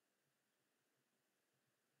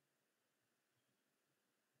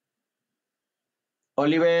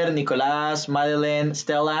 Oliver, Nicolas, Madeleine,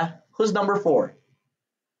 Stella. Who's number 4?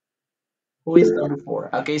 Who is number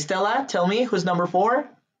 4? Okay, Stella, tell me who's number 4?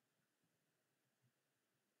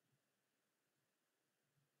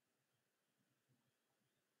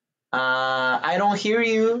 I don't hear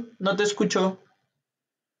you. No te escucho.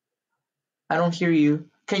 I don't hear you.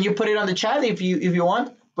 Can you put it on the chat if you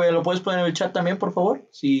want? Pues lo puedes poner en el chat también, por favor,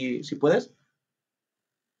 si puedes.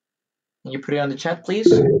 Can you put it on the chat,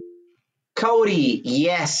 please? Cody,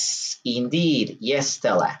 yes, indeed. Yes,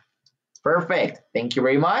 Stella. Perfect. Thank you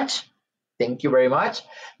very much. Thank you very much.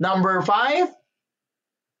 Number 5.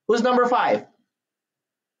 Who's number 5?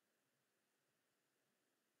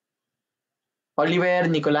 Oliver,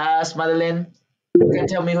 Nicolas, Madeleine. You can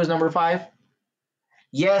tell me who's number 5?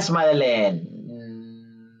 Yes, Madeleine.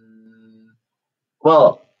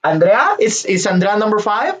 Well, Andrea? Is Andrea number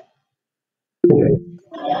 5?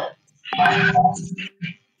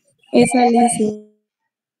 Es Alicia.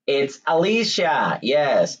 It's Alicia.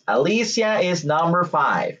 Yes, Alicia is number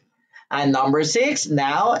 5. And number 6,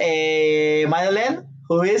 now, Madeleine,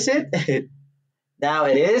 who is it? Now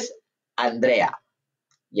it is Andrea.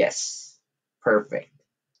 Yes, perfect.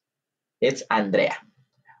 It's Andrea.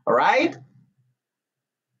 All right?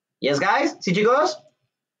 Yes, guys? ¿Sí, chicos?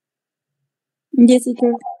 Yes,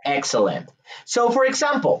 teacher. Excellent. So, for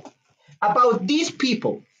example, about these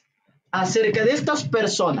people, acerca de estas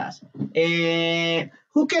personas,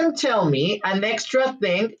 who can tell me an extra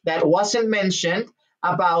thing that wasn't mentioned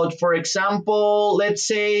about, for example, let's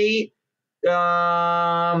say,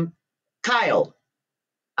 Kyle.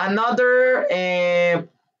 Another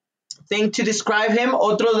thing to describe him,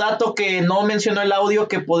 otro dato que no mencionó el audio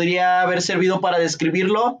que podría haber servido para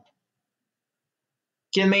describirlo.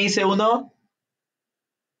 ¿Quién me dice uno?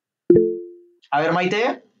 A ver,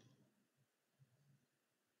 Maite.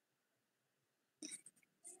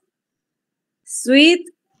 Sweet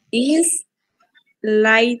is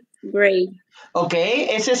light gray. Ok,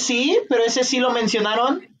 ese sí, pero ese sí lo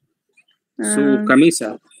mencionaron. Su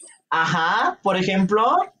camisa. Ajá, por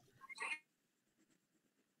ejemplo.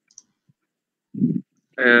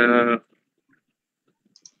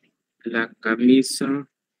 La camisa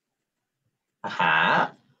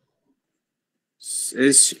Ajá.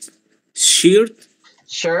 es shirt.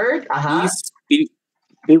 Shirt, ajá. Is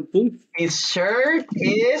purple. His shirt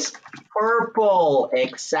is purple.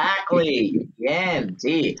 Exactly. Bien,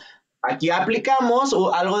 sí. Aquí aplicamos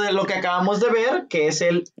algo de lo que acabamos de ver, que es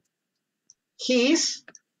el his,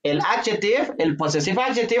 el adjective, el possessive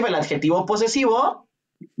adjective, el adjetivo posesivo.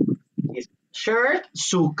 His shirt,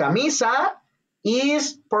 su camisa,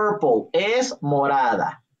 is purple, es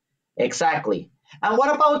morada. Exactly. And what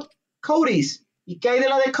about Cody's? ¿Y qué hay de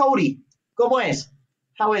lo de Cody? ¿Cómo es?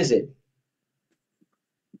 How is it?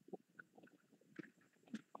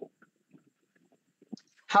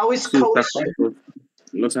 How is Cody's shirt?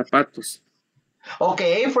 Los zapatos.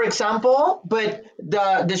 Okay, for example, but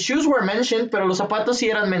the shoes were mentioned, pero los zapatos sí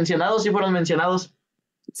eran mencionados, sí fueron mencionados.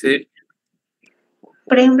 Sí.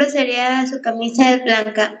 Por ejemplo, sería su camisa es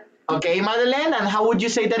blanca. Okay, Madeleine, and how would you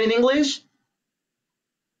say that in English?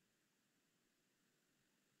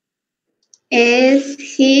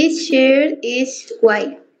 His shirt is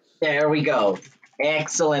white. There we go.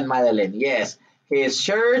 Excellent, Madeleine. Yes, his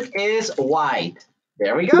shirt is white.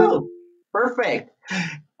 There we go. Perfect.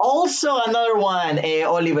 Also, another one,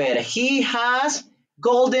 Oliver. He has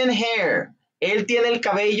golden hair. Él tiene el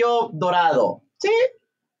cabello dorado. ¿Sí?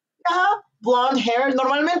 Ajá. Blonde hair.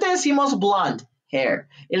 Normalmente decimos blonde hair.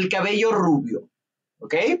 El cabello rubio.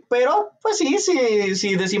 ¿Ok? Pero, pues sí,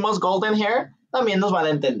 si decimos golden hair, también nos van a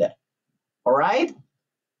entender. Alright?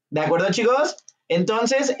 ¿De acuerdo, chicos?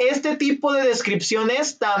 Entonces, este tipo de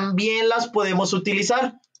descripciones también las podemos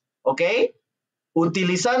utilizar. ¿Ok?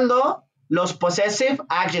 Utilizando los possessive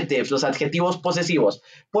adjectives, los adjetivos posesivos.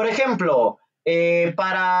 Por ejemplo,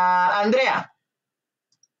 para Andrea.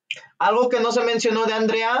 Algo que no se mencionó de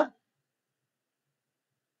Andrea.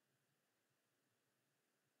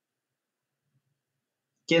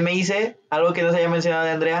 ¿Quién me dice algo que no se haya mencionado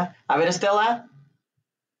de Andrea? A ver, Estela.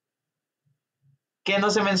 ¿Qué no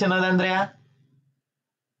se mencionó de Andrea?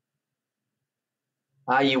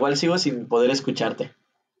 Ay, igual sigo sin poder escucharte.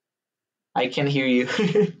 I can't hear you.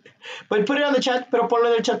 But put it on the chat, pero ponlo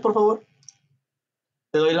en el chat, por favor.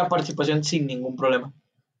 Te doy la participación sin ningún problema.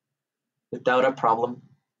 Without a problem.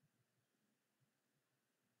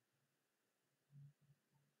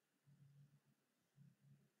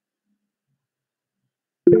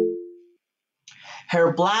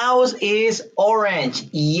 Her blouse is orange.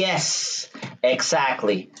 Yes,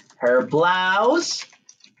 exactly. Her blouse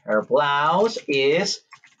is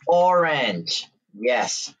orange.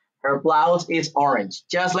 Yes, her blouse is orange.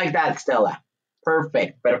 Just like that, Stella.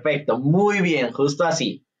 Perfect, perfecto. Muy bien, justo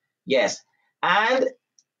así. Yes. And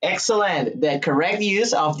excellent. The correct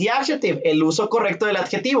use of the adjective. El uso correcto del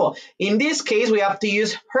adjetivo. In this case, we have to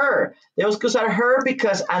use her. Tenemos que usar her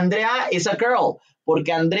because Andrea is a girl. Porque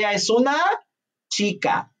Andrea es una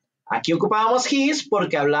chica. Aquí ocupábamos his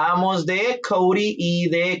porque hablábamos de Cody y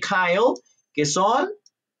de Kyle, que son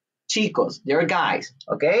chicos. They're guys,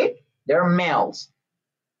 ¿ok? They're males.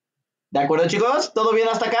 ¿De acuerdo, chicos? ¿Todo bien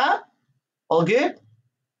hasta acá? All good?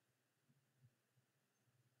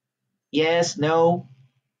 Yes, no?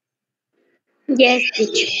 Yes,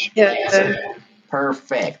 teacher.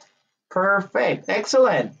 Perfect. Perfect.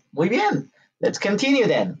 Excellent. Muy bien. Let's continue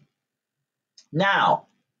then. Now,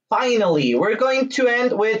 finally, we're going to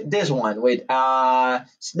end with this one, with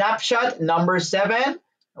snapshot number 7.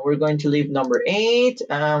 We're going to leave number 8,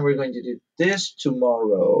 and we're going to do this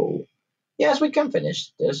tomorrow. Yes, we can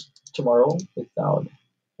finish this tomorrow without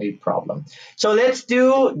a problem. So let's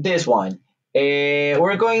do this one.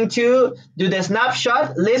 We're going to do the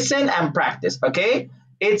snapshot, listen, and practice, okay?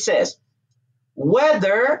 It says,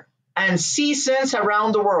 weather and seasons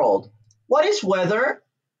around the world. What is weather?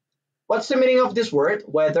 What's the meaning of this word,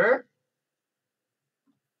 weather?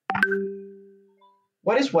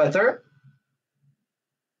 What is weather?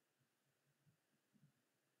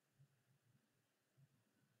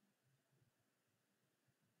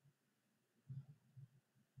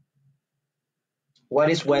 What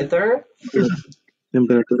is weather?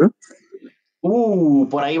 Temperatura.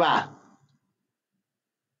 Por ahí va.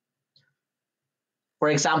 For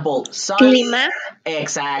example, sunny. Clima.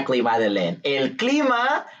 Exactly, Madeleine. El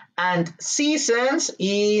clima and seasons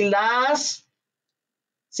y las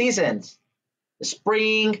seasons.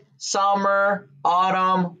 Spring, summer,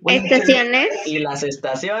 autumn, winter. Estaciones. Y las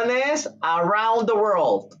estaciones around the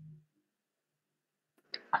world.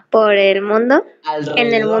 Por el mundo. Alrededor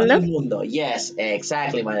En el mundo. del mundo. Yes,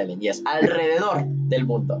 exactly, Madeleine. Yes, alrededor del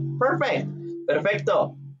mundo. Perfect.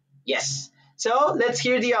 Perfecto. Yes. So, let's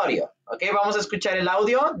hear the audio. Okay, vamos a escuchar el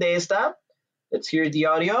audio de esta. Let's hear the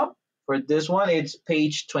audio. For this one, it's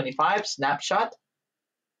page 25, snapshot.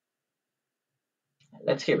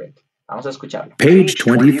 Let's hear it. Vamos a escucharlo. Page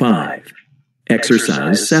 25.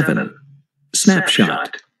 Exercise 7.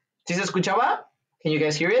 Snapshot. ¿Sí se escuchaba? Can you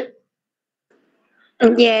guys hear it?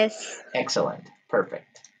 Yes. Excellent.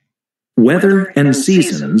 Perfect. Weather and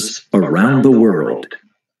seasons around the world.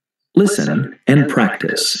 Listen and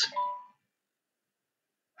practice.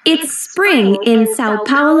 It's spring in Sao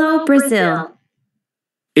Paulo, Brazil.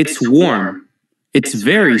 It's warm. It's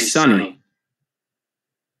very sunny.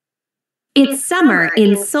 It's summer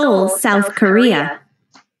in Seoul, South Korea.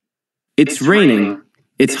 It's raining.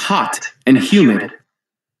 It's hot and humid.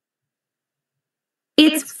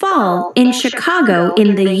 It's fall in Chicago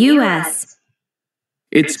in the U.S.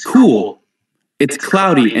 It's cool. It's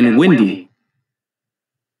cloudy and windy.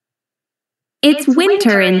 It's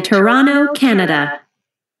winter in Toronto, Canada.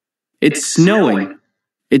 It's snowing.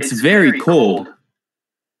 It's very cold.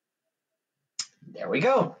 There we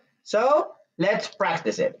go. So let's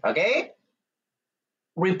practice it, okay?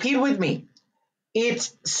 Repeat with me.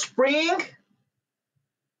 It's spring.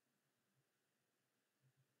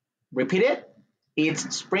 Repeat it.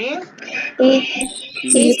 It's spring.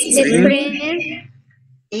 It's spring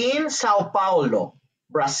In Sao Paulo,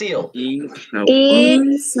 Brazil. In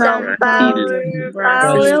in São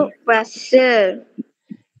Paulo, Brazil.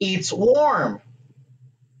 It's warm.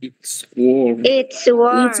 It's warm. It's It's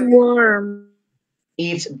warm. warm.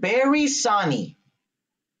 It's very sunny.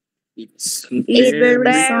 It's It's very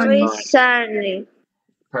very sunny.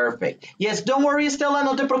 Perfect. Yes, don't worry, Stella,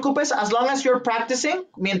 no te preocupes. As long as you're practicing,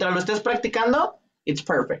 mientras lo estés practicando, it's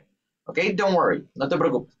perfect. Okay, don't worry, no te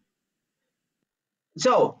preocupes.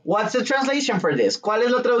 So, what's the translation for this? ¿Cuál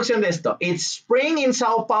es la traducción de esto? It's spring in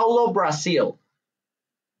Sao Paulo, Brazil.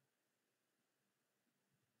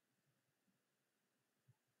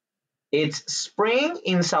 It's spring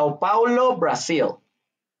in Sao Paulo, Brazil.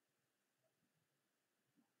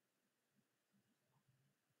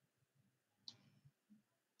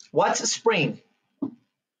 What's spring?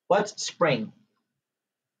 What's spring?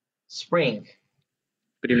 Spring.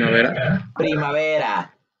 primavera.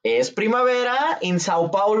 Primavera. ¿Es primavera in Sao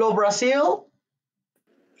Paulo, Brasil?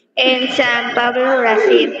 En San Pablo,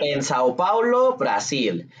 Brasil. En Sao Paulo,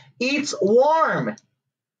 Brasil. It's warm.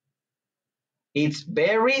 It's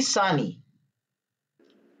very sunny.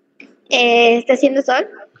 ¿Está haciendo sol?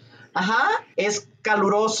 Ajá, es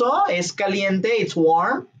caluroso, es caliente, it's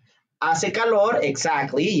warm. Hace calor,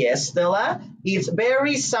 exactly, yes, Stella. It's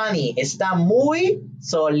very sunny, está muy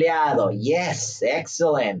soleado. Yes,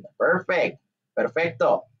 excellent, perfect,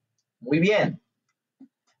 perfecto. Muy bien.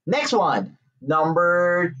 Next one,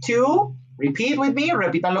 number 2. Repeat with me,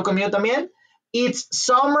 repítanlo conmigo también. It's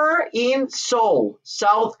summer in Seoul,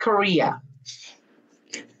 South Korea.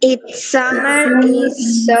 It's summer in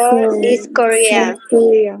Seoul, East Korea.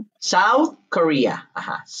 Korea. South Korea,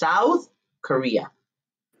 ajá, South Korea.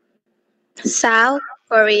 South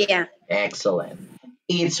Korea. Excellent.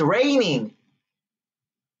 It's raining.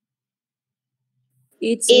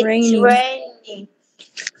 It's It's raining. raining.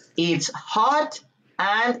 It's hot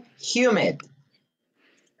and humid.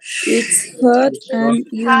 It's hot and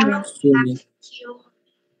humid.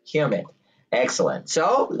 Humid. Excellent.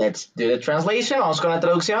 So let's do the translation. Vamos con la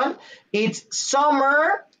traducción. It's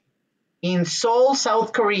summer in Seoul,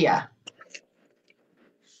 South Korea.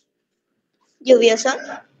 ¿Lluvioso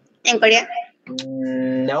en Corea?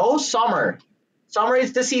 No, summer. Summer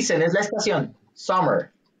is the season, es la estación.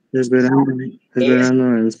 Summer. Es verano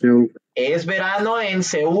en Seúl. Es verano en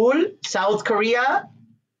Seúl, South Korea,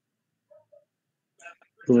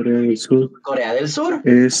 Corea del Sur. Corea del Sur.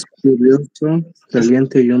 Es lluvioso,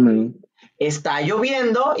 caliente y húmedo. Está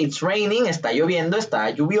lloviendo, it's raining, está lloviendo, está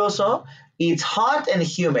lluvioso. It's hot and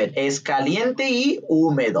humid, es caliente y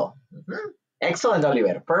húmedo. Excellent,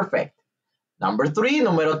 Oliver, perfect.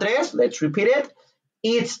 Número 3, let's repeat it.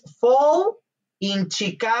 It's fall in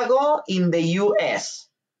Chicago in the US.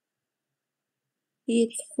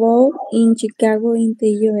 It's fall in Chicago in the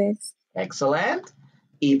U.S. Excellent.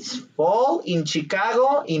 It's fall in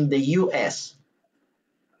Chicago in the US.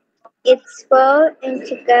 It's fall in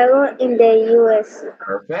Chicago in the U.S.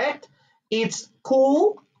 Perfect. It's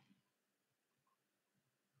cool.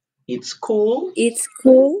 It's cool. It's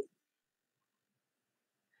cool.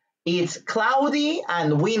 It's cloudy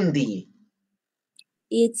and windy.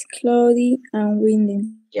 It's cloudy and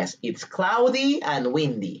windy. Yes, it's cloudy and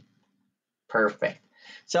windy. Perfect.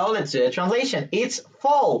 So let's do the translation. It's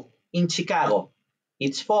fall in Chicago.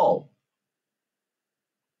 It's fall.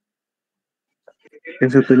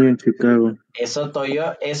 Es otoño en Chicago. Es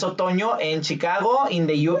otoño en Chicago in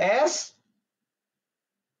the US.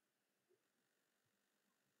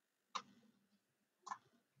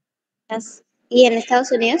 ¿Y en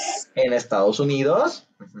Estados Unidos? En Estados Unidos.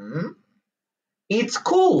 It's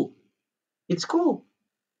cool. It's cool.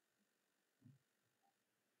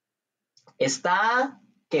 Está,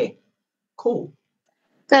 ¿qué? Cool.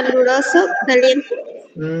 Caluroso, caliente.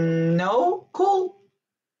 No, cool.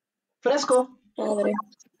 Fresco. Padre.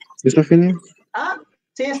 ¿Está genial? Ah,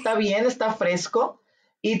 sí, está bien, está fresco.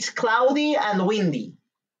 It's cloudy and windy.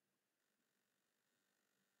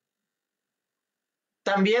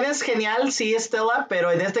 También es genial, sí, Estela,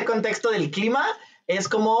 pero en este contexto del clima es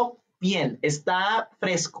como bien, está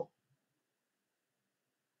fresco.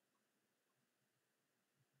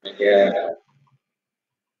 Yeah.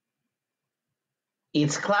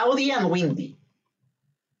 It's cloudy and windy.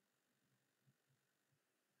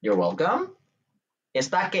 You're welcome.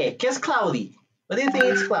 ¿Está qué? ¿Qué es cloudy? What do you think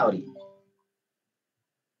is cloudy?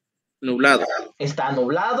 Nublado. Está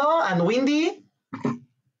nublado and windy.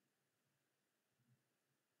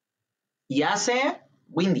 y hace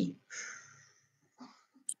windy.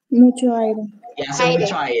 Mucho aire. Y hace Aire.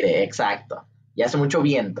 mucho aire, exacto. Y hace mucho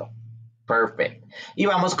viento. Perfect. Y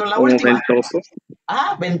vamos con la Como última. ventoso.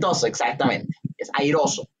 Ah, ventoso, exactamente. Es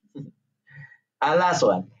airoso. A last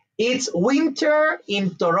one. It's winter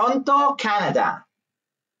in Toronto, Canada.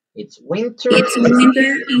 It's winter. It's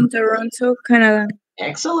winter in Toronto, Canada.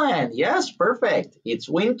 Excellent. Yes, perfect. It's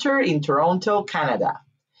winter in Toronto, Canada.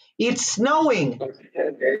 It's snowing.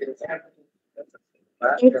 It's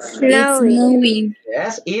It's snowing. snowing.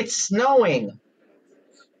 Yes, it's snowing.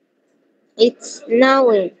 It's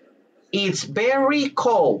snowing. It's very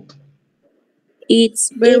cold. It's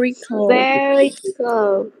very It's cold. very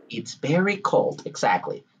cold. It's very cold.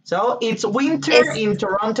 Exactly. So it's winter Es- in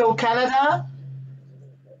Toronto, Canada.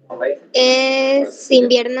 Es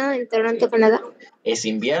invierno en Toronto, Canadá. Es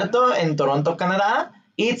invierno en Toronto, Canadá.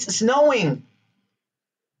 It's snowing.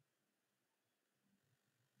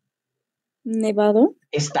 Nevado.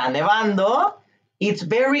 Está nevando. It's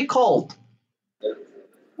very cold.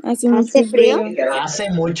 Hace mucho ¿Hace frío? Hace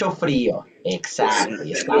mucho frío. Exacto.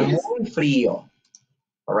 Está muy frío.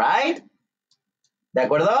 Alright? ¿De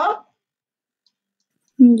acuerdo?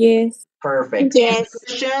 Yes. Perfect. Yes. Any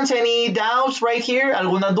questions? Any doubts right here?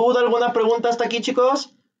 ¿Alguna duda? ¿Alguna pregunta hasta aquí,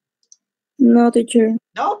 chicos? No, teacher.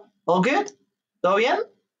 No? All good? ¿Todo bien?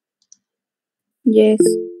 Yes.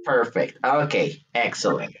 Perfect. Okay.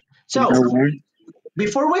 Excellent. So, That one.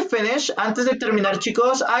 before we finish, antes de terminar,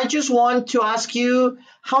 chicos, I just want to ask you,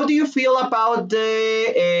 how do you feel about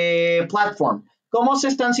the platform? ¿Cómo se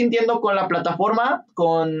están sintiendo con la plataforma,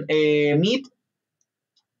 con Meet?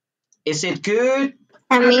 Is it good?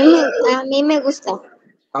 A mí me gusta.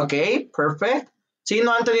 Okay, perfect. ¿Sí,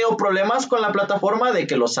 no han tenido problemas con la plataforma de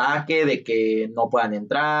que lo saque, de que no puedan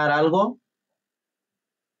entrar, algo?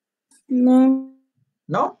 No.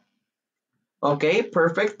 ¿No? Ok,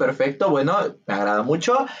 perfecto. Bueno, me agrada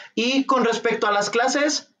mucho. Y con respecto a las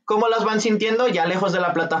clases, ¿cómo las van sintiendo? Ya lejos de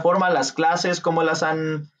la plataforma, las clases, ¿cómo las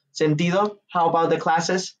han sentido? How about the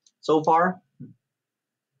classes so far?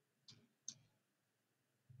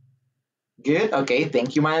 Good, okay,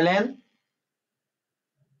 thank you, Madeleine.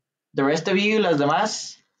 The rest of you, las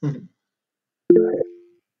demás?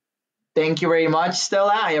 Thank you very much,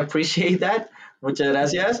 Stella. I appreciate that. Muchas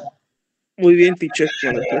gracias. Muy bien, teacher,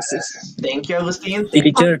 con las clases. Thank you, Agustín. Sí,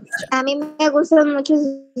 teacher. A mí me gustan mucho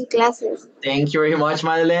sus clases. Thank you very much,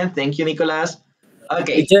 Madeleine. Thank you, Nicolás.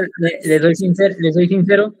 Okay. Teacher, le soy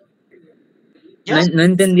sincero. Yes. No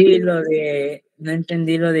entendí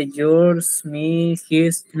lo de yours, me,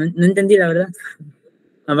 his. No entendí, la verdad.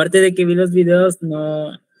 Aparte de que vi los videos,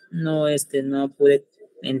 no pude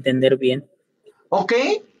entender bien.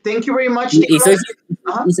 Okay. Thank you very much, Y Nicolás.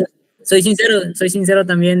 Ajá. soy sincero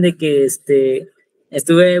también de que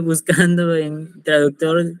estuve buscando en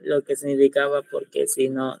traductor lo que significaba porque sí,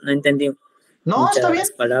 no entendí No, muchas está bien.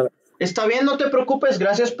 palabras. Está bien, no te preocupes.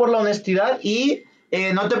 Gracias por la honestidad y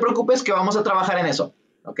no te preocupes que vamos a trabajar en eso.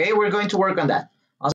 Okay, we're going to work on that.